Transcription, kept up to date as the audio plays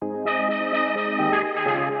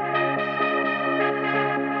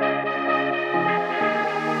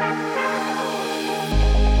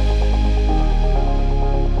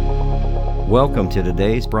Welcome to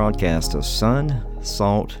today's broadcast of Sun,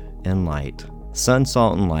 Salt, and Light. Sun,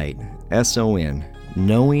 Salt, and Light, S-O-N,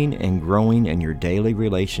 knowing and growing in your daily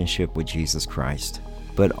relationship with Jesus Christ,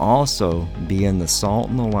 but also being the salt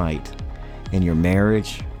and the light in your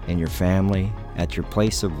marriage, in your family, at your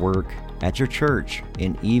place of work, at your church,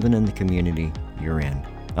 and even in the community you're in.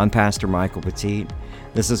 I'm Pastor Michael Petit.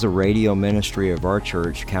 This is a radio ministry of our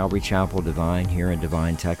church, Calvary Chapel Divine, here in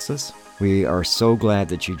Divine, Texas. We are so glad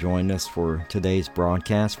that you joined us for today's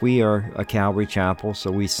broadcast. We are a Calvary Chapel,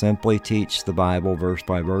 so we simply teach the Bible verse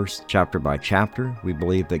by verse, chapter by chapter. We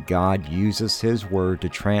believe that God uses His Word to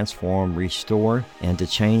transform, restore, and to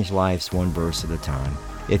change lives one verse at a time.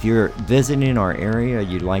 If you're visiting our area,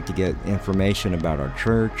 you'd like to get information about our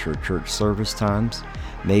church or church service times,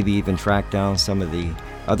 maybe even track down some of the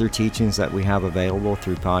other teachings that we have available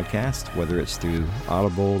through podcast, whether it's through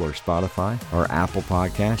Audible or Spotify or Apple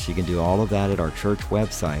Podcasts, you can do all of that at our church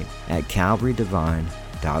website at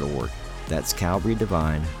calvarydivine.org. That's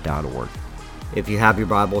calvarydivine.org. If you have your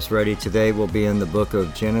Bibles ready, today we'll be in the book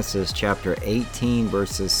of Genesis, chapter 18,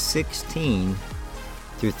 verses 16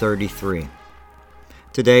 through 33.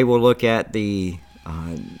 Today we'll look at the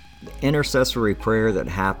intercessory prayer that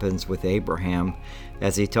happens with Abraham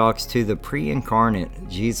as he talks to the pre-incarnate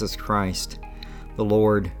Jesus Christ, the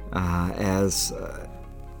Lord, as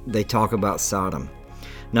they talk about Sodom.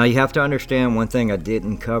 Now you have to understand one thing I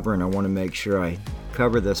didn't cover, and I want to make sure I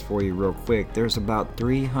cover this for you real quick. There's about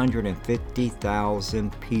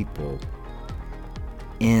 350,000 people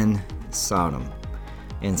in Sodom.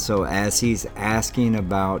 And so as he's asking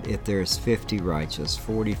about if there's 50 righteous,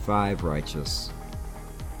 45 righteous,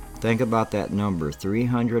 think about that number,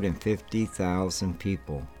 350,000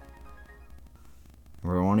 people.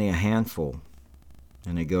 We're only a handful,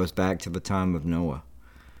 and it goes back to the time of Noah.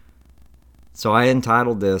 So I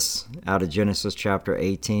entitled this out of Genesis chapter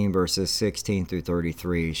 18, verses 16 through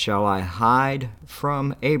 33, Shall I hide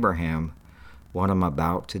from Abraham what I'm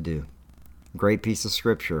about to do? Great piece of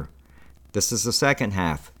scripture. This is the second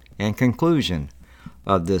half and conclusion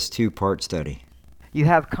of this two-part study. You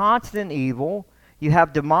have constant evil, you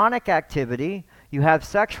have demonic activity, you have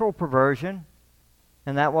sexual perversion,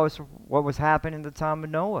 and that was what was happening in the time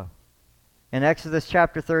of Noah. In Exodus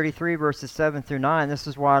chapter 33, verses 7 through 9, this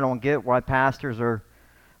is why I don't get why pastors are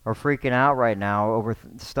freaking out right now over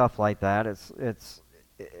stuff like that.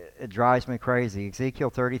 It drives me crazy.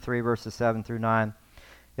 Ezekiel 33, verses 7 through 9.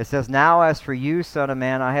 It says, Now as for you, son of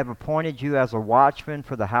man, I have appointed you as a watchman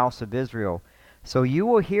for the house of Israel. So you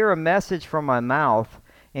will hear a message from my mouth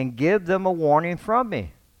and give them a warning from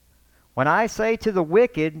me. When I say to the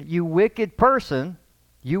wicked, you wicked person,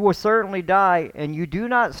 you will certainly die, and you do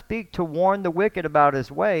not speak to warn the wicked about his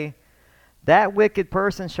way, that wicked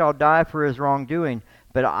person shall die for his wrongdoing,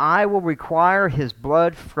 but I will require his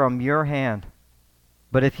blood from your hand.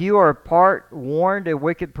 But if you are warned a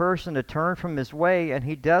wicked person to turn from his way, and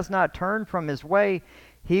he does not turn from his way,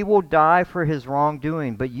 he will die for his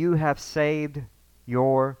wrongdoing, but you have saved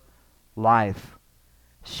your life.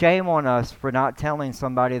 Shame on us for not telling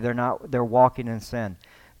somebody they're walking in sin.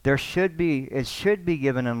 It should be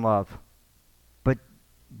given in love. But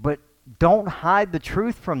don't hide the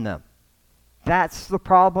truth from them. That's the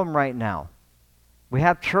problem right now. We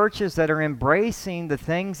have churches that are embracing the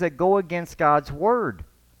things that go against God's word.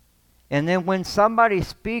 And then when somebody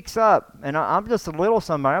speaks up, and I'm just a little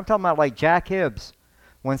somebody, I'm talking about like Jack Hibbs.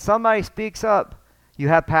 When somebody speaks up, you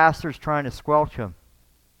have pastors trying to squelch them.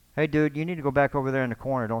 Hey dude, you need to go back over there in the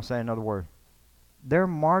corner, don't say another word. They're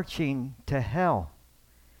marching to hell.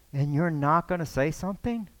 And you're not going to say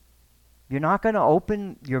something? You're not going to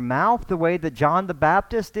open your mouth the way that John the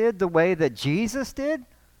Baptist did, the way that Jesus did?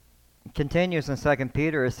 It continues in 2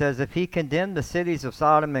 Peter. It says, If he condemned the cities of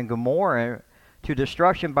Sodom and Gomorrah to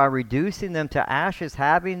destruction by reducing them to ashes,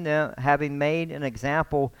 having made an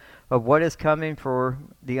example of what is coming for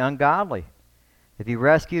the ungodly. If he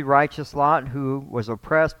rescued righteous Lot, who was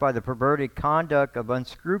oppressed by the perverted conduct of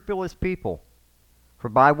unscrupulous people, for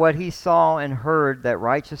by what he saw and heard, that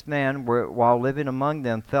righteous man, while living among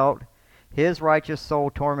them, felt his righteous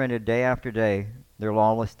soul tormented day after day, their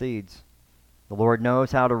lawless deeds. The Lord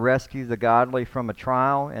knows how to rescue the godly from a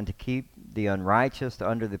trial and to keep the unrighteous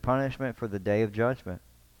under the punishment for the day of judgment.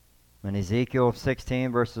 And Ezekiel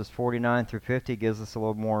 16, verses 49 through 50 gives us a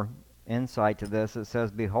little more insight to this. It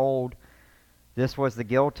says, Behold, this was the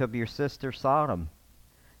guilt of your sister Sodom.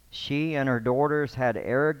 She and her daughters had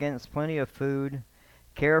arrogance, plenty of food,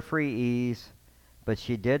 carefree ease, but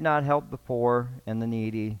she did not help the poor and the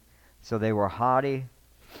needy, so they were haughty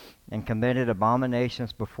and committed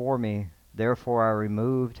abominations before me. Therefore I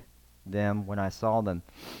removed them when I saw them.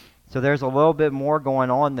 So there's a little bit more going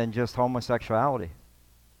on than just homosexuality.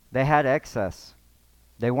 They had excess.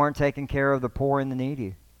 They weren't taking care of the poor and the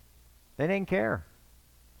needy. They didn't care.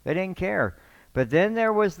 They didn't care. But then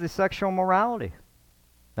there was the sexual morality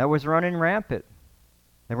that was running rampant.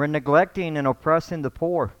 They were neglecting and oppressing the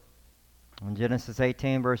poor. In Genesis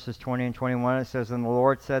 18, verses 20 and 21, it says, "And the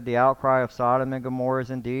Lord said, the outcry of Sodom and Gomorrah is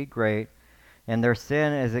indeed great, and their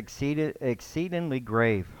sin is exceedingly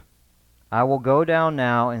grave. I will go down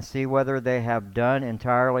now and see whether they have done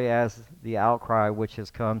entirely as the outcry which has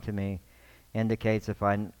come to me indicates. If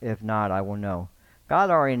not, I will know." God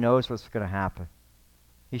already knows what's going to happen.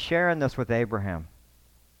 He's sharing this with Abraham.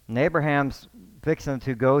 And Abraham's fixing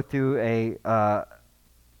to go through an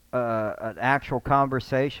actual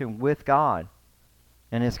conversation with God.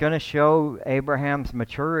 And it's going to show Abraham's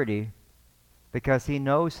maturity because he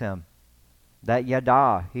knows him. That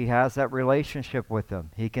Yada, he has that relationship with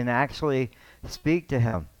him. He can actually speak to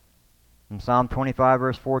him. In Psalm 25,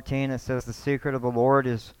 verse 14, it says, "The secret of the Lord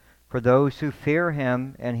is for those who fear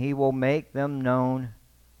him, and he will make them known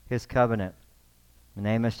his covenant." In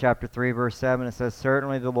Amos chapter 3, verse 7, it says,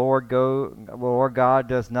 "Certainly the Lord God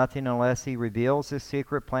does nothing unless he reveals his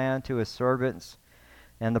secret plan to his servants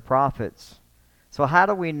and the prophets." So how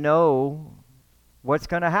do we know what's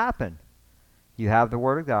going to happen? You have the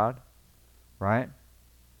Word of God, right?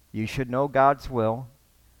 You should know God's will.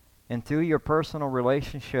 And through your personal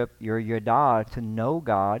relationship, your yada, to know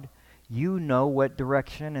God, you know what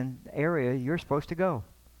direction and area you're supposed to go.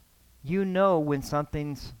 You know when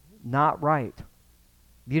something's not right.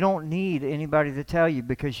 You don't need anybody to tell you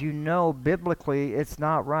because you know biblically it's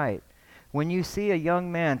not right. When you see a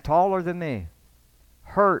young man taller than me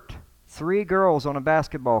hurt 3 girls on a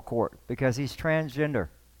basketball court because he's transgender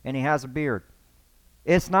and he has a beard,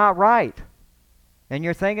 it's not right. And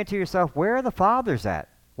you're thinking to yourself, where are the fathers at?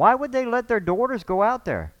 Why would they let their daughters go out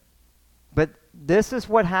there? But this is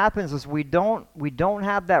what happens is we don't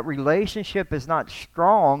have that relationship is not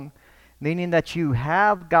strong, meaning that you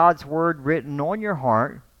have God's word written on your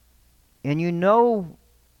heart and you know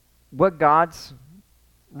what God's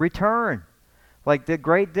return. Like the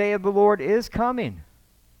great day of the Lord is coming.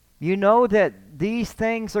 You know that these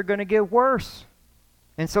things are going to get worse.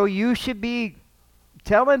 And so you should be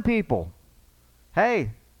telling people,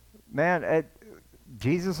 hey, man,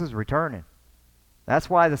 Jesus is returning. That's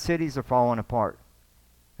why the cities are falling apart.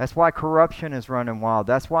 That's why corruption is running wild.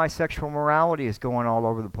 That's why sexual morality is going all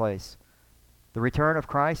over the place. The return of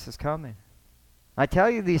Christ is coming. I tell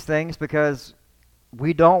you these things because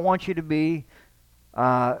we don't want you to be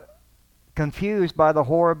confused by the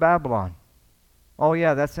whore of Babylon. Oh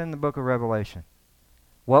yeah, that's in the book of Revelation.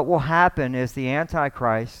 What will happen is the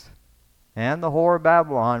Antichrist and the whore of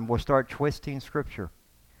Babylon will start twisting Scripture.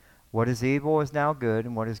 What is evil is now good,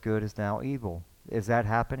 and what is good is now evil. Is that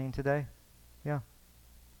happening today? Yeah.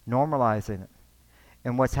 Normalizing it.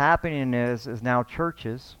 And what's happening is now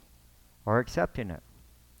churches are accepting it.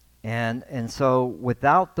 And so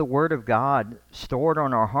without the Word of God stored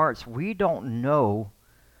on our hearts, we don't know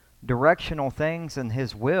directional things in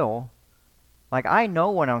His will. Like I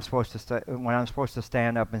know when I'm supposed to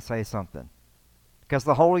stand up and say something, because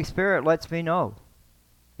the Holy Spirit lets me know.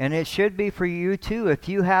 And it should be for you too. If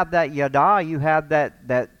you have that yada, you have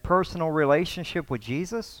that personal relationship with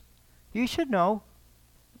Jesus, you should know.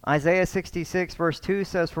 Isaiah 66 verse 2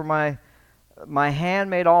 says, "For my hand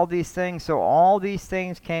made all these things, so all these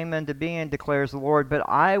things came into being, declares the Lord. But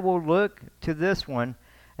I will look to this one,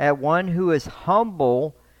 at one who is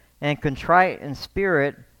humble and contrite in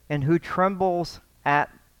spirit, and who trembles at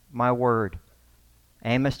my word."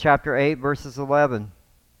 Amos chapter 8 verses 11.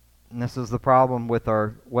 And this is the problem with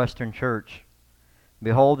our Western church.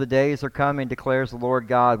 "Behold, the days are coming, declares the Lord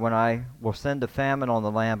God, when I will send a famine on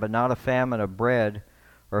the land, but not a famine of bread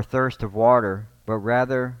or thirst of water, but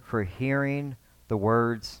rather for hearing the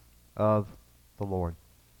words of the Lord."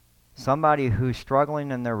 Somebody who's struggling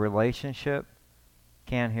in their relationship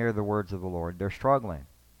can't hear the words of the Lord. They're struggling.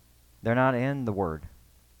 They're not in the Word.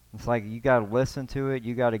 It's like you got to listen to it.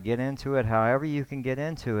 You got to get into it however you can get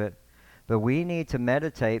into it. But we need to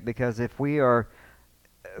meditate, because if we are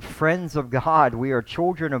friends of God, we are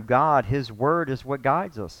children of God, His Word is what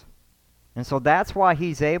guides us. And so that's why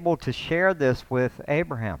He's able to share this with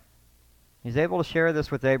Abraham. He's able to share this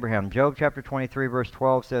with Abraham. Job chapter 23 verse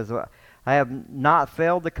 12 says, "I have not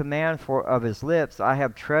failed the command of His lips. I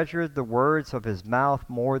have treasured the words of His mouth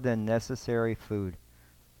more than necessary food."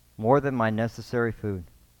 More than my necessary food.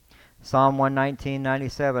 Psalm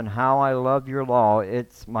 119:97, "How I love your law.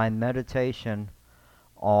 It's my meditation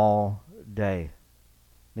all day."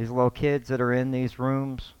 These little kids that are in these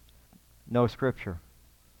rooms know Scripture.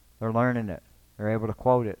 They're learning it. They're able to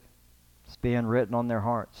quote it. It's being written on their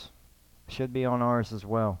hearts. It should be on ours as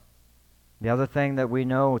well. The other thing that we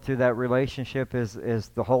know through that relationship is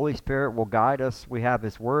the Holy Spirit will guide us. We have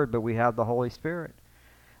His Word, but we have the Holy Spirit.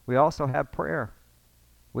 We also have prayer.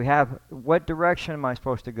 We have, what direction am I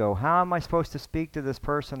supposed to go? How am I supposed to speak to this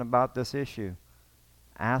person about this issue?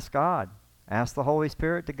 Ask God. Ask the Holy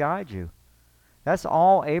Spirit to guide you. That's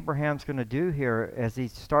all Abraham's going to do here as he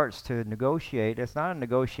starts to negotiate. It's not a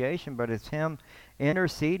negotiation, but it's him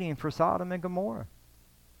interceding for Sodom and Gomorrah.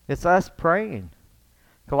 It's us praying.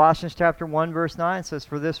 Colossians chapter 1 verse 9 says,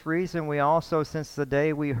 "For this reason we also, since the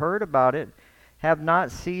day we heard about it, have not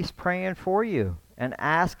ceased praying for you, and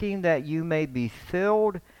asking that you may be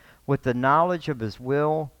filled with the knowledge of His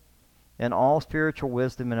will and all spiritual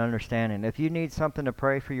wisdom and understanding." If you need something to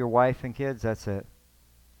pray for your wife and kids, that's it.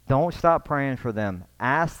 Don't stop praying for them.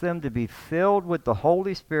 Ask them to be filled with the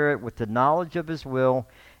Holy Spirit, with the knowledge of His will,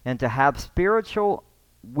 and to have spiritual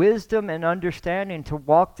wisdom and understanding to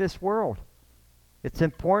walk this world. It's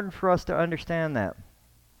important for us to understand that.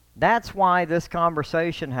 That's why this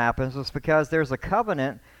conversation happens, is because there's a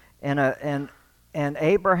covenant, and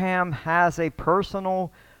Abraham has a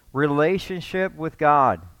personal relationship with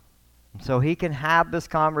God. So he can have this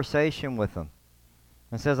conversation with them.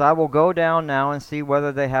 It says, "I will go down now and see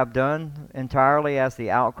whether they have done entirely as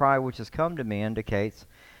the outcry which has come to me indicates.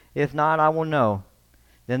 If not, I will know."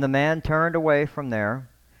 Then the man turned away from there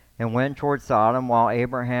and went toward Sodom while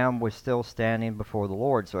Abraham was still standing before the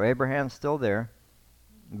Lord. So Abraham's still there,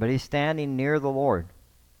 but he's standing near the Lord.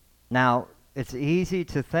 Now, it's easy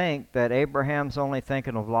to think that Abraham's only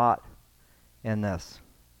thinking of Lot in this.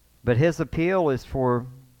 But his appeal is for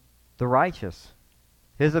the righteous.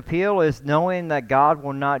 His appeal is knowing that God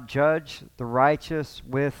will not judge the righteous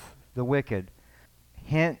with the wicked.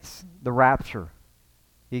 Hence, the rapture.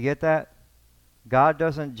 You get that? God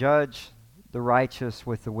doesn't judge the righteous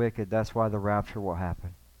with the wicked. That's why the rapture will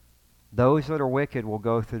happen. Those that are wicked will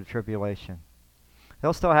go through the tribulation.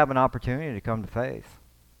 They'll still have an opportunity to come to faith.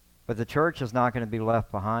 But the church is not going to be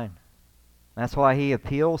left behind. That's why he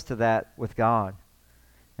appeals to that with God.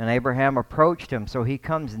 And Abraham approached him, so he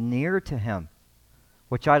comes near to him,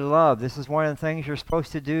 which I love. This is one of the things you're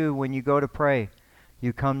supposed to do when you go to pray.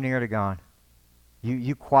 You come near to God.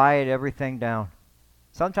 You quiet everything down.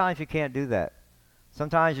 Sometimes you can't do that.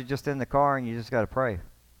 Sometimes you're just in the car and you just got to pray.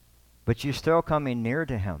 But you're still coming near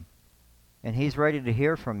to Him. And He's ready to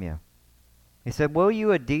hear from you. He said, will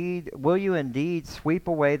you indeed sweep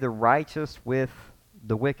away the righteous with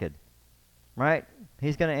the wicked? Right?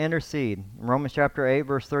 He's going to intercede. In Romans chapter 8,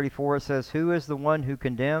 verse 34, it says, "Who is the one who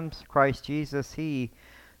condemns? Christ Jesus, He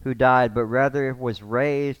who died, but rather was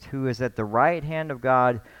raised, who is at the right hand of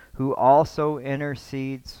God, who also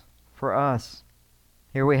intercedes for us."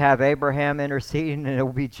 Here we have Abraham interceding, and it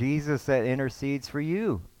will be Jesus that intercedes for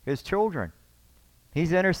you, His children.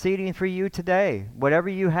 He's interceding for you today. Whatever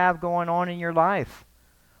you have going on in your life,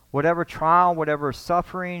 whatever trial, whatever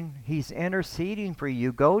suffering, He's interceding for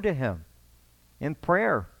you. Go to Him in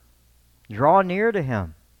prayer. Draw near to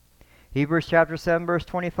Him. Hebrews chapter 7, verse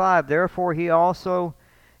 25, "Therefore He also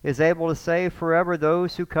is able to save forever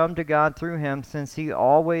those who come to God through Him, since He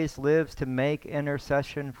always lives to make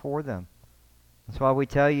intercession for them." That's why we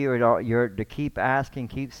tell you you're to keep asking,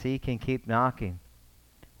 keep seeking, keep knocking.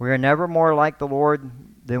 We are never more like the Lord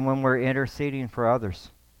than when we're interceding for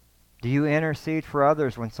others. Do you intercede for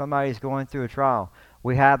others when somebody's going through a trial?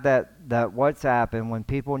 We have that WhatsApp, and when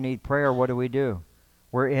people need prayer, what do?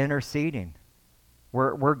 We're interceding.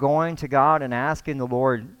 We're going to God and asking the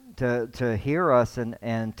Lord to hear us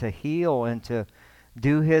and to heal and to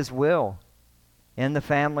do His will in the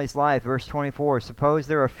family's life. Verse 24, "Suppose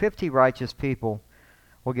there are 50 righteous people,"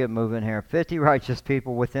 we'll get moving here, 50 righteous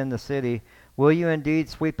people within the city. "Will you indeed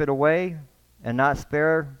sweep it away and not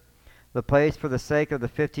spare the place for the sake of the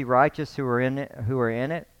 50 righteous who are in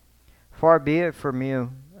it? Far be it from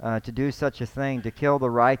you to do such a thing, to kill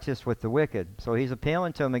the righteous with the wicked." So he's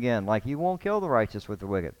appealing to him again, like, you won't kill the righteous with the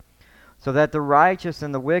wicked. "So that the righteous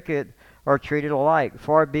and the wicked are treated alike.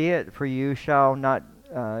 Far be it for you, shall not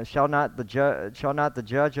the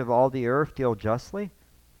judge of all the earth deal justly?"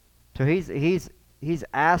 So he's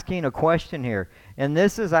asking a question here. And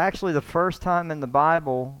this is actually the first time in the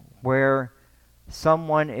Bible where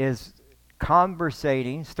someone is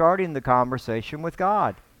starting the conversation with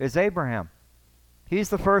God, is Abraham. He's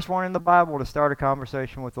the first one in the Bible to start a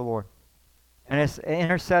conversation with the Lord. And it's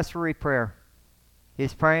intercessory prayer.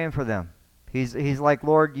 He's praying for them. He's like,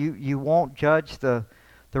 "Lord, you won't judge the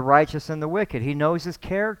righteous and the wicked." He knows His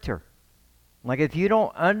character. Like, if you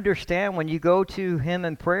don't understand, when you go to Him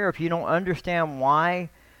in prayer, if you don't understand why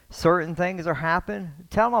certain things are happening,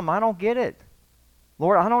 tell Him, "I don't get it.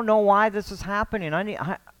 Lord, I don't know why this is happening.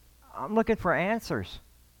 I'm looking for answers.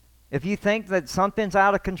 If you think that something's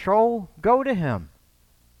out of control, go to him.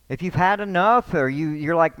 If you've had enough, or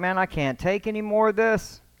you're like, man, I can't take any more of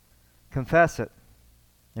this, confess it.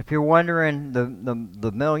 If you're wondering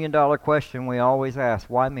the million-dollar question we always ask,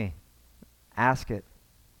 why me? Ask it.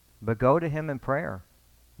 But go to him in prayer.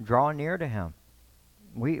 Draw near to him.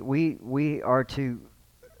 We are to,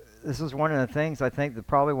 this is one of the things I think that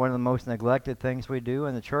probably one of the most neglected things we do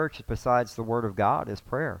in the church besides the Word of God is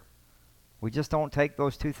prayer. We just don't take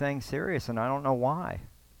those two things serious, and I don't know why.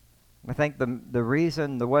 I think the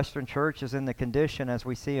reason the Western church is in the condition as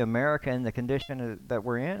we see America in the condition that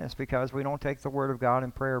we're in is because we don't take the Word of God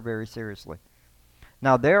and prayer very seriously.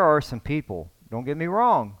 Now, there are some people, don't get me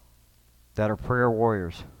wrong, that are prayer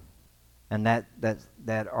warriors and that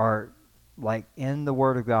are like in the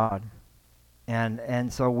Word of God.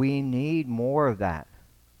 And so we need more of that.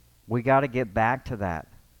 We got to get back to that.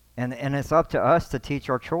 And it's up to us to teach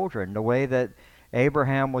our children the way that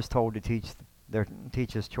Abraham was told to teach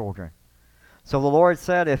his children. So the Lord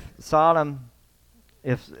said, if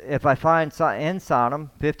I find in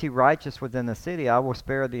Sodom 50 righteous within the city, I will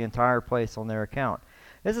spare the entire place on their account.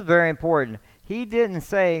 This is very important. He didn't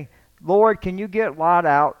say, Lord, can you get Lot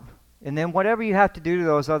out? And then whatever you have to do to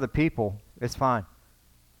those other people, it's fine.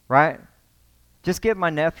 Right? Just get my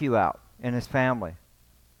nephew out and his family.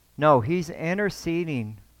 No, he's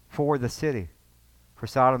interceding for the city, for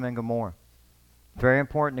Sodom and Gomorrah. Very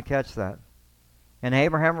important to catch that. And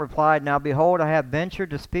Abraham replied, now behold, I have ventured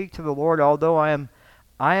to speak to the Lord, although I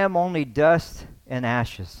am only dust and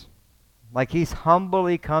ashes. Like he's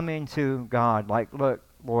humbly coming to God, like, look,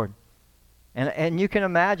 Lord. And you can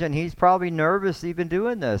imagine he's probably nervous even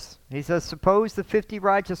doing this. He says, suppose the 50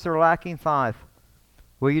 righteous are lacking 5.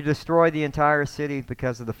 Will you destroy the entire city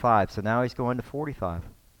because of the 5? So now he's going to 45.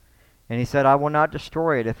 And he said, I will not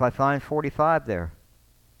destroy it if I find 45 there.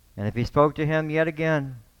 And if he spoke to him yet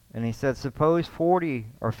again, and he said, suppose 40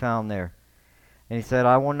 are found there. And he said,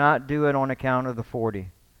 I will not do it on account of the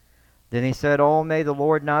 40. Then he said, oh, may the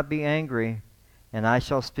Lord not be angry, and I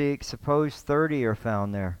shall speak, suppose 30 are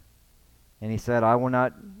found there. And he said, I will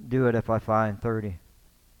not do it if I find 30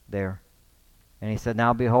 there. And he said,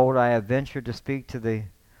 now behold, I have ventured to speak to the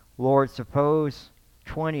Lord, suppose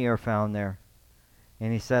 20 are found there.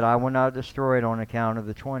 And he said, I will not destroy it on account of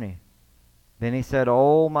the 20. Then he said,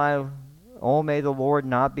 oh, may the Lord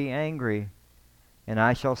not be angry, and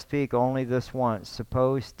I shall speak only this once,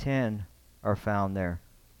 suppose 10 are found there.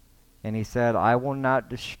 And he said, I will not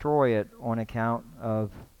destroy it on account of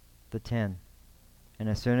the 10. And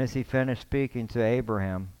as soon as he finished speaking to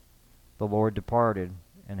Abraham, the Lord departed,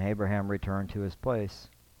 and Abraham returned to his place.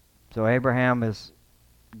 So Abraham is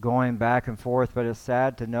going back and forth, but it's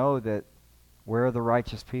sad to know that where are the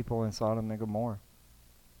righteous people in Sodom and Gomorrah,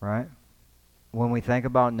 right? When we think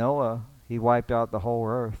about Noah, he wiped out the whole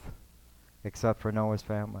earth except for Noah's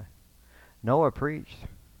family. Noah preached,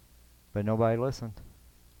 but nobody listened.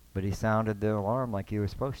 But he sounded the alarm like he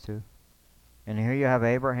was supposed to. And here you have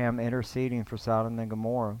Abraham interceding for Sodom and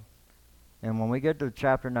Gomorrah. And when we get to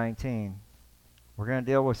chapter 19, we're going to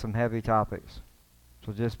deal with some heavy topics.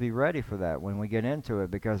 So just be ready for that when we get into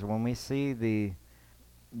it, because when we see the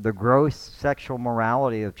gross sexual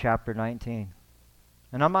morality of chapter 19,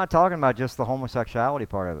 and I'm not talking about just the homosexuality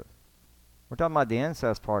part of it. We're talking about the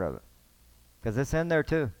incest part of it, because it's in there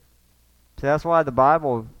too. So that's why the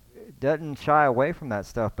Bible doesn't shy away from that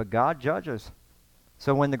stuff, but God judges.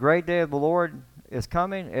 So when the great day of the Lord is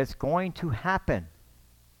coming, it's going to happen.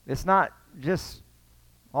 It's not just,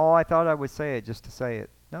 oh, I thought I would say it just to say it.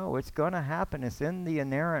 No, it's going to happen. It's in the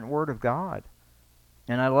inerrant Word of God.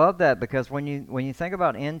 And I love that, because when you think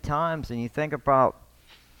about end times and you think about,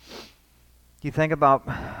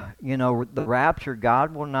 you know, the rapture,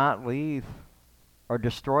 God will not leave or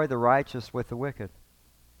destroy the righteous with the wicked.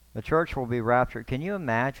 The church will be raptured. Can you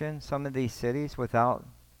imagine some of these cities without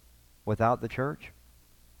the church?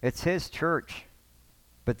 It's His church.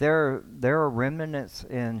 But there are remnants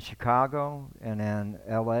in Chicago and in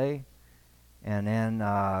L.A. and in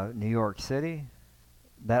New York City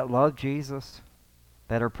that love Jesus,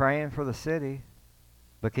 that are praying for the city.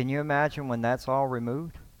 But can you imagine when that's all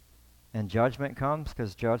removed and judgment comes?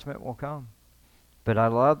 Because judgment will come. But I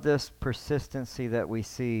love this persistency that we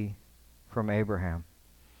see from Abraham.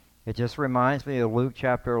 It just reminds me of Luke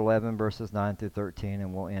chapter 11, verses 9 through 13,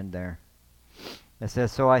 and we'll end there. It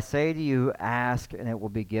says, so I say to you, ask, and it will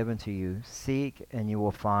be given to you. Seek, and you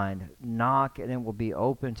will find. Knock, and it will be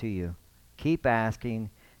open to you. Keep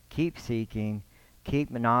asking, keep seeking,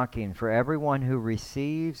 keep knocking. For everyone who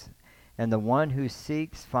receives, and the one who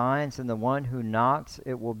seeks finds, and the one who knocks,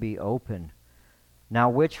 it will be open. Now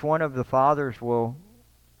which one of the fathers will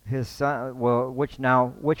his son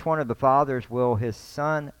which one of the fathers will his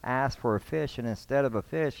son ask for a fish, and instead of a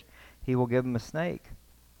fish he will give him a snake?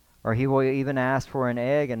 Or he will even ask for an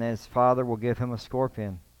egg, and his father will give him a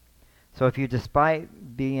scorpion. So if you,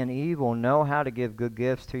 despite being evil, know how to give good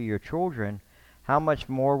gifts to your children, how much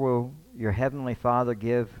more will your heavenly Father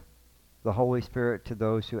give the Holy Spirit to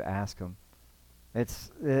those who ask him?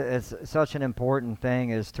 It's such an important thing,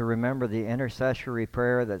 is to remember the intercessory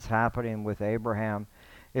prayer that's happening with Abraham.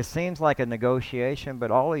 It seems like a negotiation,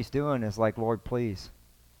 but all he's doing is like, Lord, please.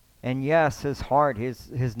 And yes, his heart,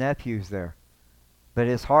 his nephew's there, but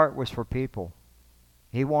his heart was for people.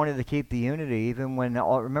 He wanted to keep the unity, even when,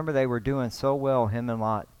 remember, they were doing so well, him and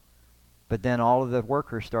Lot. But then all of the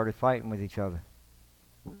workers started fighting with each other.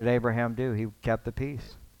 What did Abraham do? He kept the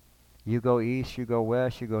peace. You go east, you go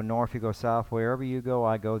west, you go north, you go south. Wherever you go,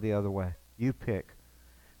 I go the other way. You pick.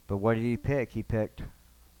 But what did he pick? He picked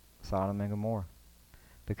Sodom and Gomorrah.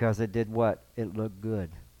 Because it did what? It looked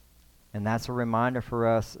good. And that's a reminder for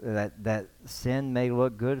us that sin may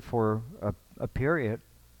look good for a period,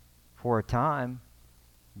 for a time,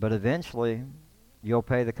 but eventually you'll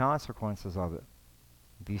pay the consequences of it.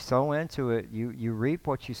 If you sow into it, you reap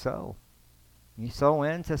what you sow. You sow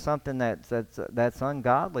into something that's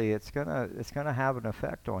ungodly, it's gonna have an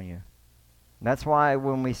effect on you. That's why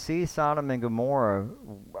when we see Sodom and Gomorrah,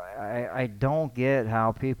 I don't get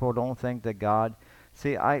how people don't think that God.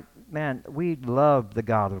 See, we love the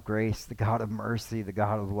God of grace, the God of mercy, the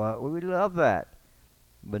God of love. We love that.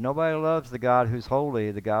 But nobody loves the God who's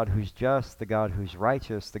holy, the God who's just, the God who's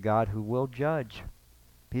righteous, the God who will judge.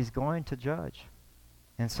 He's going to judge.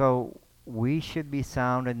 And so we should be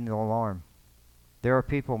sounding the alarm. There are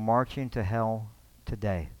people marching to hell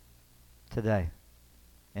today.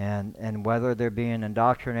 And whether they're being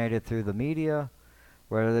indoctrinated through the media,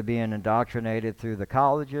 whether they're being indoctrinated through the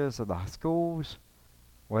colleges or the schools,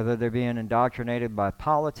 whether they're being indoctrinated by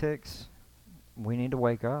politics, we need to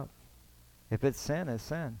wake up. If it's sin, it's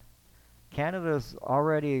sin. Canada's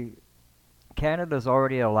already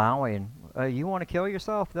allowing. You want to kill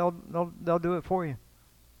yourself? They'll do it for you.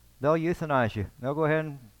 They'll euthanize you. They'll go ahead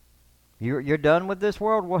and you're done with this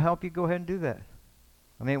world. We'll help you go ahead and do that.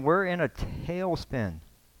 I mean, we're in a tailspin,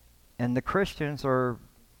 and the Christians don't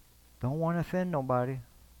want to offend nobody.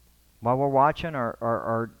 While we're watching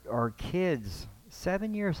our kids,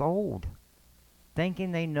 7 years old,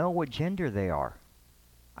 thinking they know what gender they are.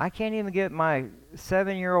 I can't even get my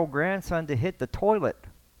 7-year-old grandson to hit the toilet.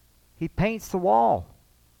 He paints the wall.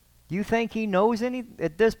 Do you think he knows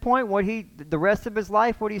at this point the rest of his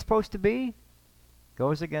life, what he's supposed to be?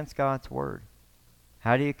 Goes against God's word.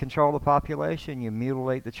 How do you control the population? You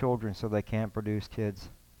mutilate the children so they can't produce kids.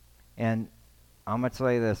 And I'm going to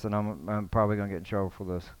say this, and I'm probably going to get in trouble for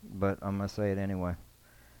this, but I'm going to say it anyway.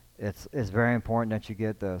 It's very important that you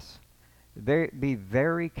get this. Be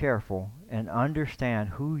very careful and understand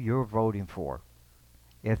who you're voting for.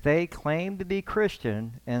 If they claim to be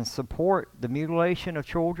Christian and support the mutilation of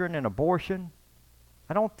children and abortion,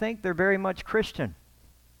 I don't think they're very much Christian.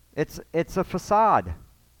 It's a facade.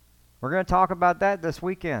 We're going to talk about that this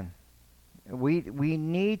weekend. We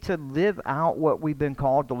need to live out what we've been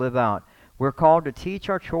called to live out. We're called to teach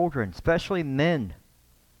our children, especially men.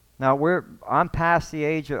 Now I'm past the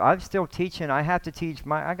age I'm still teaching. I have to teach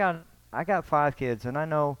I got 5 kids, and I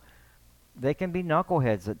know they can be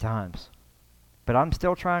knuckleheads at times. But I'm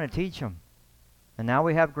still trying to teach them. And now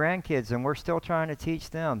we have grandkids, and we're still trying to teach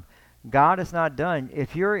them. God is not done.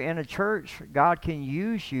 If you're in a church, God can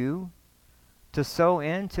use you to sow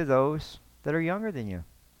into those that are younger than you.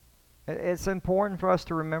 It's important for us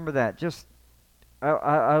to remember that.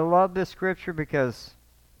 I love this scripture because,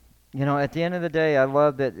 at the end of the day, I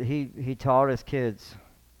love that he taught his kids.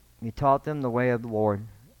 He taught them the way of the Lord,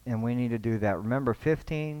 and we need to do that. Remember,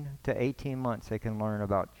 15 to 18 months they can learn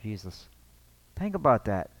about Jesus. Think about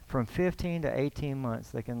that. From 15 to 18 months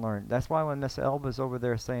they can learn. That's why when Miss Elba's over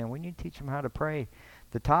there saying, we need to teach them how to pray,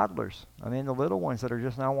 the toddlers, the little ones that are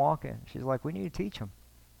just now walking, she's like, we need to teach them.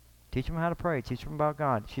 Teach them how to pray. Teach them about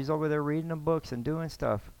God. She's over there reading them books and doing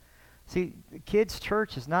stuff. See, kids'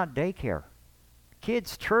 church is not daycare.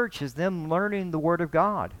 Kids' church is them learning the Word of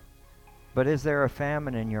God. But is there a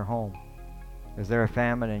famine in your home? Is there a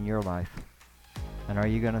famine in your life? And are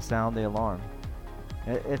you going to sound the alarm?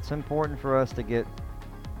 It's important for us to get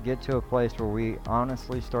to a place where we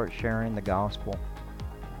honestly start sharing the gospel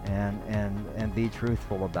and be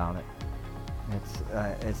truthful about it.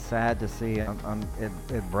 It's sad to see.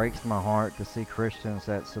 It breaks my heart to see Christians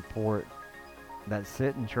that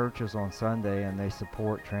sit in churches on Sunday and they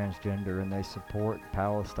support transgender and they support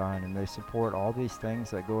Palestine and they support all these things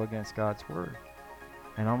that go against God's word.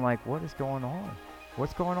 And I'm like, what is going on?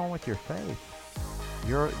 What's going on with your faith?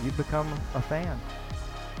 You become a fan.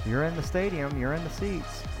 You're in the stadium, you're in the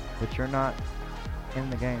seats, but you're not in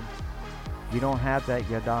the game. You don't have that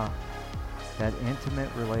yada, that intimate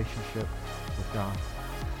relationship with God.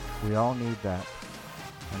 We all need that,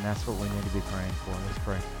 and that's what we need to be praying for. Let's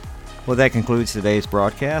pray. Well, that concludes today's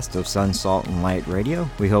broadcast of Sun, Salt, and Light Radio.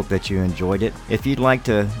 We hope that you enjoyed it. If you'd like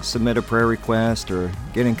to submit a prayer request or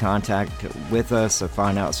get in contact with us or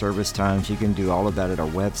find out service times, you can do all of that at our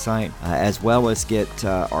website, as well as get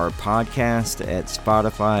our podcast at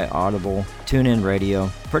Spotify, Audible, TuneIn Radio.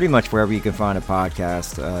 Pretty much wherever you can find a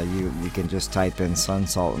podcast, you can just type in Sun,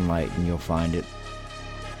 Salt, and Light and you'll find it.